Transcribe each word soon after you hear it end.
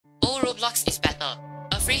Roblox is better.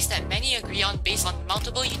 A phrase that many agree on based on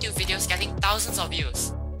multiple YouTube videos getting thousands of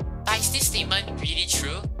views. But is this statement really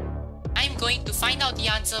true? I'm going to find out the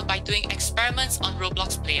answer by doing experiments on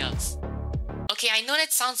Roblox players. Okay, I know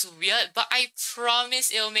that sounds weird, but I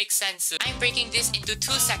promise it'll make sense soon. I'm breaking this into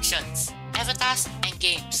two sections: avatars and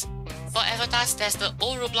games. For avatars, there's the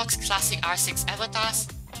old Roblox classic R6 avatars,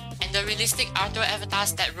 and the realistic Arthur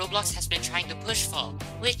avatars that Roblox has been trying to push for,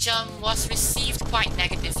 which was received quite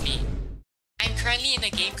negatively. I'm currently in a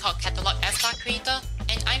game called Catalog Avatar Creator,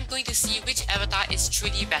 and I'm going to see which avatar is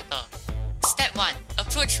truly better. Step 1.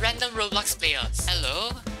 Approach random Roblox players.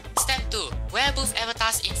 Hello? Step 2. Wear both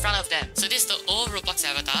avatars in front of them. So this is the old Roblox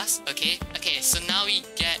avatars, okay? Okay, so now we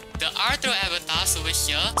get the Arthur avatars over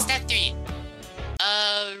here. Step 3.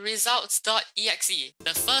 Results.exe.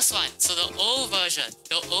 The first one, so the old version.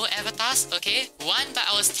 The old avatars, okay? One, but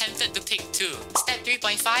I was tempted to pick two. Step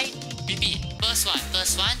 3.5. Repeat. First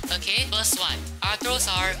one, okay? First one. Arthurs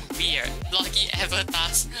are weird. Blocky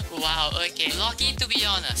avatars. Wow, okay. Blocky, to be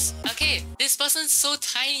honest. Okay, this person's so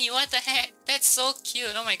tiny, what the heck? That's so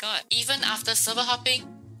cute, oh my god. Even after server hopping,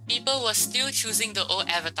 people were still choosing the old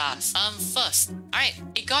avatars. First. Alright,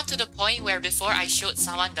 it got to the point where before I showed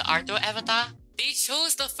someone the Arthur avatar, they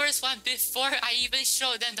chose the first one before I even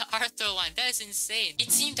showed them the Arthur one. That is insane.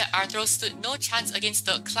 It seemed that Arthur stood no chance against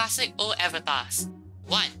the classic old avatars.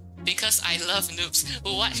 1. Because I love noobs.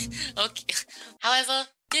 What? Okay. However,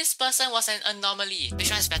 this person was an anomaly.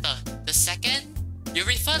 Which one is better? The second? You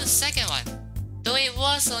prefer the second one. Though it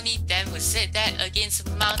was only them who said that against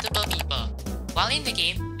multiple people. While in the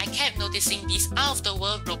game, I kept noticing these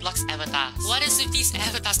out-of-the-world Roblox avatars. What is with these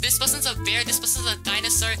avatars? This person's a bear, this person's a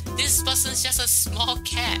dinosaur, this person's just a small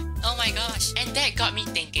cat. Oh my gosh. And that got me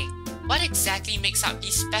thinking, what exactly makes up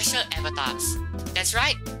these special avatars? That's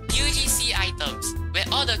right, UGC items. Where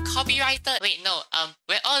all the copyrighted...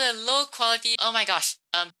 where all the low quality... Oh my gosh.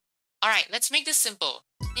 Alright, let's make this simple.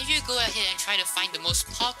 If you go ahead and try to find the most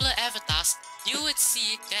popular avatars, you would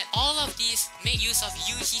see that all of these make use of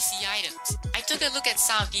UGC items. I took a look at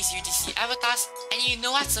some of these UGC avatars, and you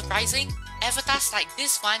know what's surprising? Avatars like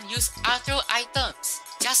this one use Arthur items.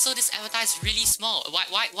 Just so this avatar is really small.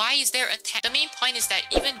 Why is there a tag? The main point is that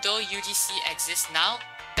even though UGC exists now,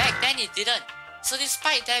 back then it didn't. So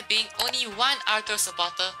despite there being only one Arthur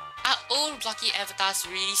supporter, are old blocky avatars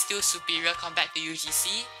really still superior compared to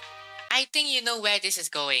UGC? I think you know where this is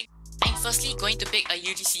going. I'm firstly going to pick a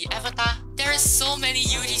UGC avatar. There are so many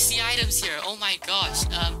UGC items here, oh my gosh.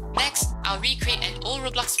 Next, I'll recreate an old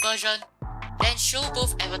Roblox version, then show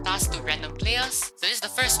both avatars to random players. So this is the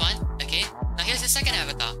first one, okay? Now here's the second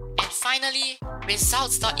avatar. And finally,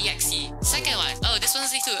 results.exe. Second one. Oh, this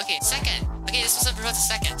one's too. Okay, second. Okay, this was the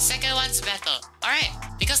second. Second one's better. Alright,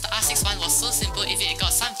 because the R6 one was so simple, if it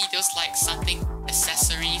got some details like something,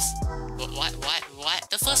 accessories. What?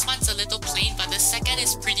 The first one's a little plain, but the second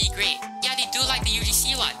is pretty great. Yeah, they do like the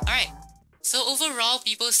UGC one. Alright. So overall,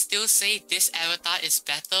 people still say this avatar is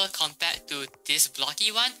better compared to this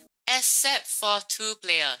blocky one, except for two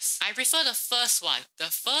players. I prefer the first one.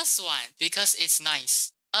 Because it's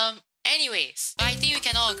nice. Anyways, I think we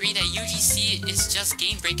can all agree that UGC is just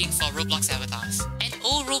game-breaking for Roblox avatars. And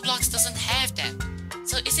old Roblox doesn't have them.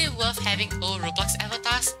 So is it worth having old Roblox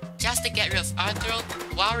avatars just to get rid of Arthur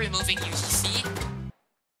while removing UGC?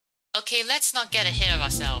 Okay, let's not get ahead of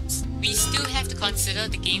ourselves. We still have to consider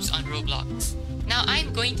the games on Roblox. Now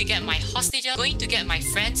I'm going to get my hostages, going to get my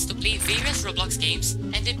friends to play various Roblox games,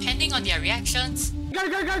 and depending on their reactions, Go!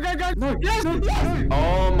 No!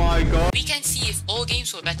 Oh my god. we can see if old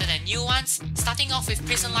games were better than new ones, starting off with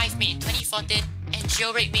Prison Life made in 2014 and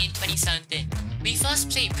Jailbreak made in 2017. We first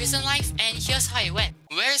played Prison Life, and here's how it went.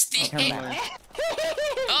 Where's the...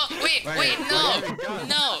 Oh, wait,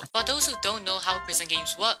 no! For those who don't know how prison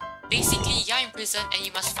games work, basically you're in prison and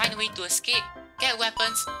you must find a way to escape, get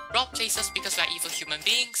weapons, rob places because we are evil human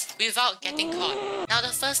beings, without getting caught. Now the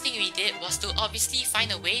first thing we did was to obviously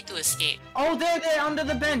find a way to escape. Oh, there, under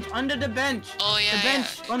the bench, Oh yeah, the bench,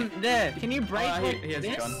 on there. Can you break He has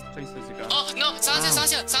a gun. Please, there's a gun. Oh no,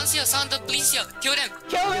 sounds here, the police here. Kill them.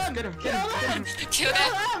 Kill him! Get him. Kill them.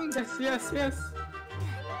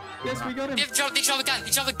 Yes, we got him. They drop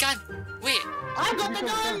a gun. Wait. I got the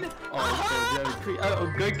gun!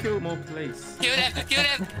 Oh, go kill more police. Kill them. I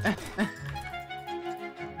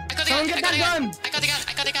got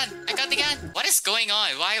the gun. What is going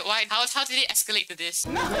on? Why? How did it escalate to this?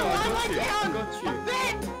 No, I'm down!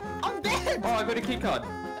 I'm dead! Oh, I got a key card.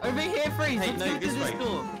 Over here, Freeze. Hey, Let's no, go to this way.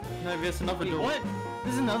 door. No, there's another door. What?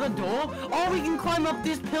 There's another door? Oh, we can climb up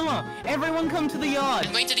this pillar. Everyone come to the yard.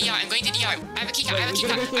 I'm going to the yard. I have a key card. Wait,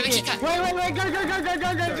 go.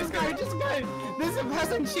 Just go. There's a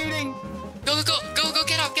person shooting. Go,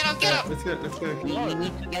 get up. Let's go. We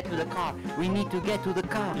need to get to the car. We need to get to the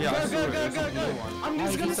car. Yeah, I saw it. Go. I'm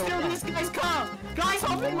just gonna steal this guy's car. Guys,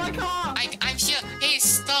 hop in my car. I'm here. Hey,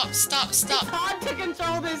 stop. It's hard to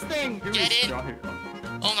control this thing. Get in.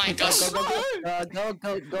 Oh my gosh. Go.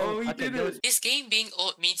 Oh, we Okay, did it. This game being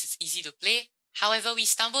old means it's easy to play. However, we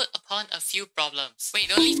stumbled upon a few problems. Wait,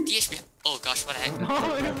 don't leave TH behind. Oh gosh, what the heck?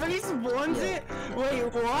 Oh, it respawns it? Wait,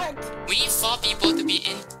 what? We need 4 people to be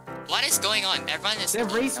in. What is going on? Everyone is... They're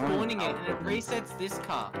respawning it and it resets this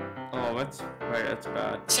car. Oh, that's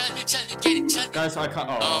bad. Shut, get it, shut. Guys, I can't.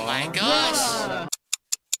 Oh my gosh. Yeah.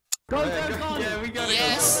 Go. Yeah, we got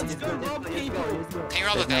Yes. Let's go rob people. Can you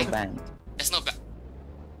rob a bank? banks. There's no bank.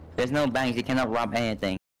 There's no banks. You cannot rob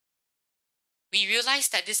anything. We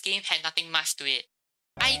realized that this game had nothing much to it.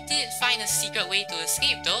 I did find a secret way to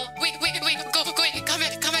escape though. Wait, go, come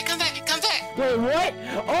back. Wait, what?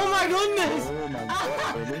 Oh my goodness! Oh my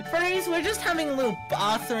god, really? Freeze, we're just having a little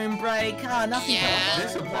bathroom break. Ah, nothing. Yeah.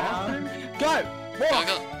 There's a bathroom? Go! Walk!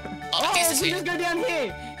 Go. Oh, Oh, okay, this we way. just go down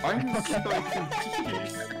here. I'm so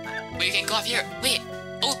confused. Wait, you can go up here. Wait.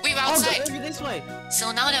 Oh, wait, we're Oh, outside. go over this way.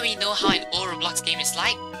 So now that we know how an old Roblox game is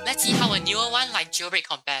like, let's see how a newer one like Jailbreak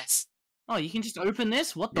compares. Oh, you can just open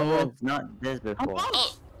this? What the? There was not this before.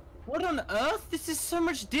 Oh, What on earth? This is so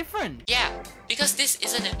much different. yeah. Because this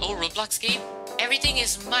isn't an old Roblox game, everything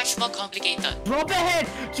is much more complicated. Drop a head!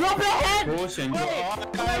 Drop a head! Caution. Wait,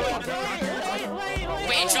 Drop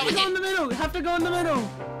a Go head. in the middle. Have to go in the middle.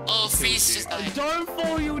 Oh, Freeze just died. Don't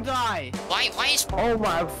fall, you die. Why is... Oh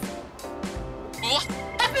my! What?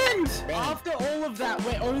 Happened. After all of that,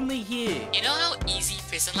 we're only here. You know how easy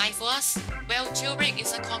prison life was? Well, Jailbreak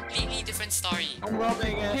is a completely different story. I'm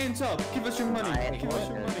robbing it. Hands up. Give us your money. Give us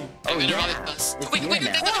your money. I'm gonna rob it yeah. first. It's Wait, here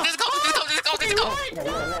now. let's go. What?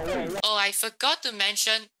 Oh, I forgot to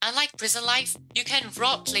mention, unlike prison life, you can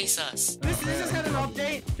rob places. This has had an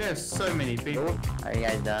update. There's so many people. Are you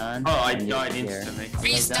guys done? Oh, I I'm just died here. instantly.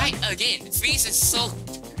 Freeze died again. Freeze is so...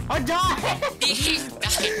 I died. He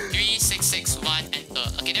died. 3, 6, 6, 1, enter.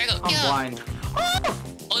 Okay, there we go. I'm Yeah. blind.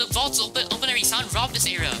 Oh, the vault's open. Open every sound. Rob this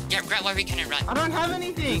area. Yeah, grab what we can and run. I don't have There's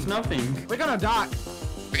anything. nothing. We're gonna die.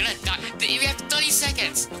 We're gonna die. We have 30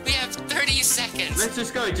 seconds. We have 30 seconds. Let's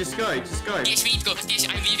just go. DH, we need to go. DH,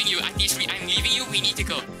 I'm leaving you. DH, I'm leaving you. We need to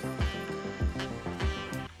go.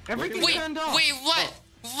 Everything Wait, turned off. what?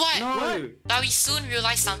 What? No. But we soon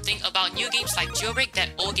realized something about new games like Jailbreak that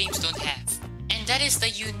old games don't have. And that is the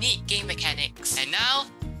unique game mechanics. And now,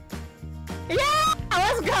 Yeah,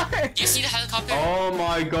 let's go. you see the helicopter? Oh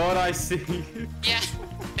my god, I see. Yeah,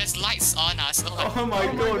 there's lights on us. Oh, Oh my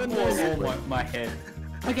my god. goodness. Oh my head.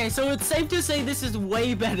 Okay, so it's safe to say this is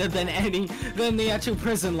way better than the actual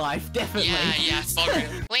prison life, definitely. yeah, for real.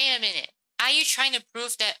 Wait a minute. Are you trying to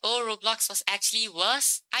prove that old Roblox was actually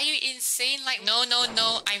worse? Are you insane? Like, no,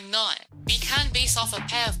 I'm not. We can't base off a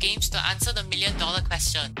pair of games to answer the $1 million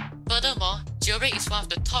question. Furthermore, Jailbreak is one of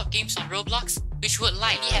the top games on Roblox, which would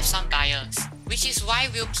likely have some bias. Which is why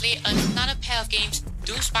we'll play another pair of games,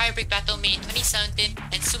 Doomspire Brick Battle made in 2017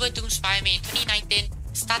 and Super Doomspire made in 2019,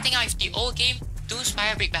 starting out with the old game,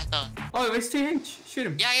 Doomspire Brick Battle. Oh, it's TH. Shoot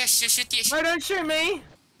him. Yeah, shoot it. Why don't shoot me?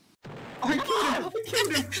 I killed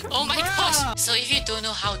him. Oh my gosh! So if you don't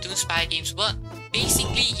know how Doomspire games work,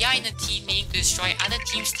 basically you're in a team needing to destroy other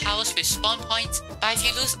teams' towers with spawn points, but if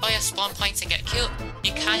you lose all your spawn points and get killed,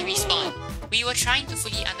 you can't respawn. We were trying to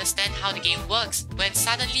fully understand how the game works when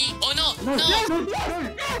suddenly... Oh no!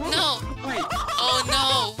 Wait. Oh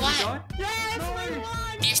no! What? Yes, we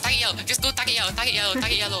won! DH, target yellow. Just go target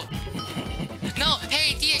yellow. No!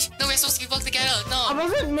 Hey, DH! No, we're supposed to work together. I No!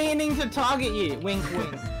 wasn't meaning to target you. Wink,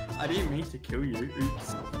 wink. I didn't mean to kill you.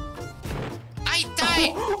 Oops. I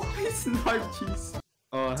died! I sniped cheese.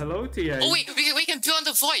 Oh, hello, TH. Oh wait, we can build on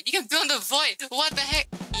the void! You can build on the void! What the heck?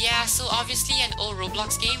 Yeah, so obviously an old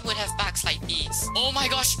Roblox game would have bugs like these. Oh my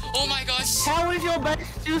gosh! How is your base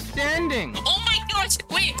still standing? Oh my gosh!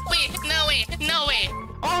 Wait, no way!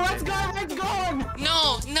 Oh, let's go!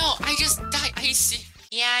 No, I just died. I see.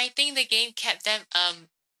 Yeah, I think the game kept them,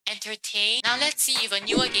 entertained. Now let's see if a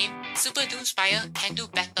newer game, Super Doomspire, can do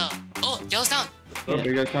better. Oh, yellow's down. Oh,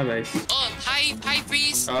 there goes my base. Oh, hi,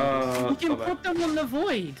 Breeze. You can bye-bye. put them on the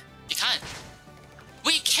void. You can't.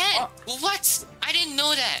 We can! What? I didn't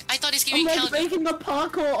know that. I thought this game I'm like counted. making the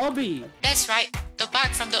parkour obby. That's right. The bug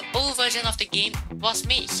from the old version of the game was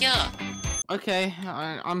made here. Okay,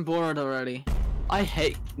 I'm bored already. I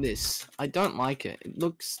hate this. I don't like it. It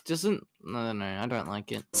doesn't... No, I don't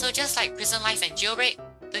like it. So just like Prison Life and Jailbreak,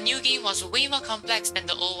 the new game was way more complex than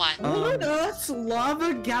the old one. What on earth?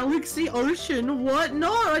 Lava, galaxy, ocean? What?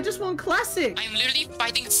 No, I just want classic. I'm literally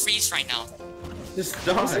fighting Freeze right now. Just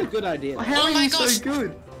That's a die. good idea. How Oh are my you gosh. so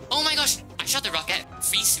good? Oh my gosh! I shot the rocket,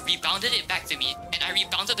 Freeze rebounded it back to me, and I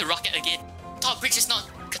rebounded the rocket again. Top bridge is not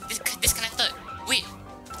disconnected. Wait.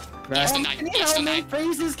 Yes, don't die. Can you Yes, help don't me? die.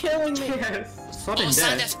 Freeze is killing me. Yes. Sudden Oh,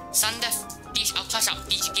 death. sun death. Dish, I'll clutch up.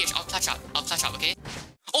 Dish, I'll clutch up, okay?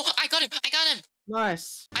 Oh, I got him!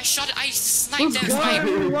 Nice. I shot it, I sniped Let's them. go, Right.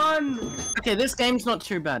 we won. Okay, this game's not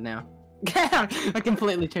too bad now. I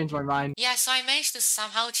completely changed my mind. Yeah, so I managed to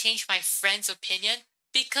somehow change my friend's opinion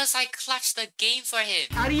because I clutched the game for him.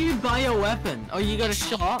 How do you buy a weapon? Oh, you got a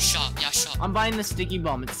shot? Shot. I'm buying the sticky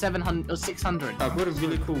bomb. It's 700 or 600. I've got a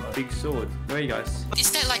really cool big sword. Where are you guys?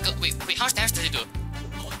 Is that like a... Wait, how much damage does it do?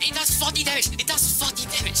 Oh, it does 40 damage! It does 40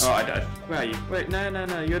 damage! Oh, I died. Where are you? Wait, no.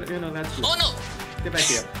 You're not allowed to. Oh no! Get back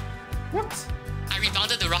here. What? I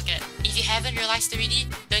rebounded the rocket. If you haven't realized already,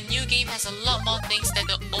 the new game has a lot more things that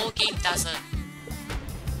the old game doesn't.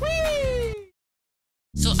 Whee!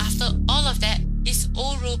 So after all of that, is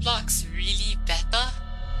old Roblox really better?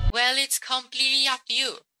 Well, it's completely up to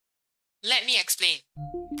you. Let me explain.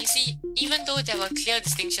 You see, even though there were clear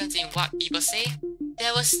distinctions in what people say,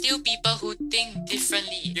 there were still people who think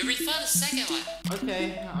differently. You prefer the second one?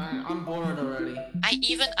 Okay, I'm bored already. I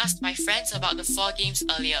even asked my friends about the 4 games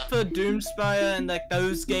earlier. For Doomspire and like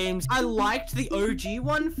those games, I liked the OG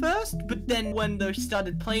one first, but then when they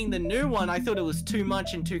started playing the new one, I thought it was too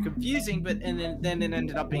much and too confusing, but then it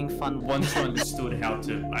ended up being fun. Once I understood how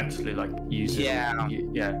to actually like use it. Yeah.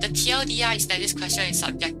 Yeah. The TLDR is that this question is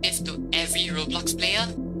subjective to every Roblox player,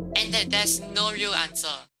 and that there's no real answer.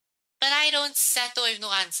 But I don't settle with no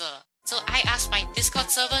answer. So I asked my Discord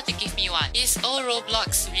server to give me one. Is old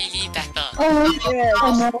Roblox really better? Yeah.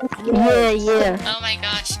 Oh my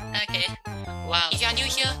gosh, okay. Wow. If you are new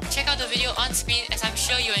here, check out the video on screen as I'm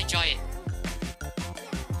sure you enjoy it.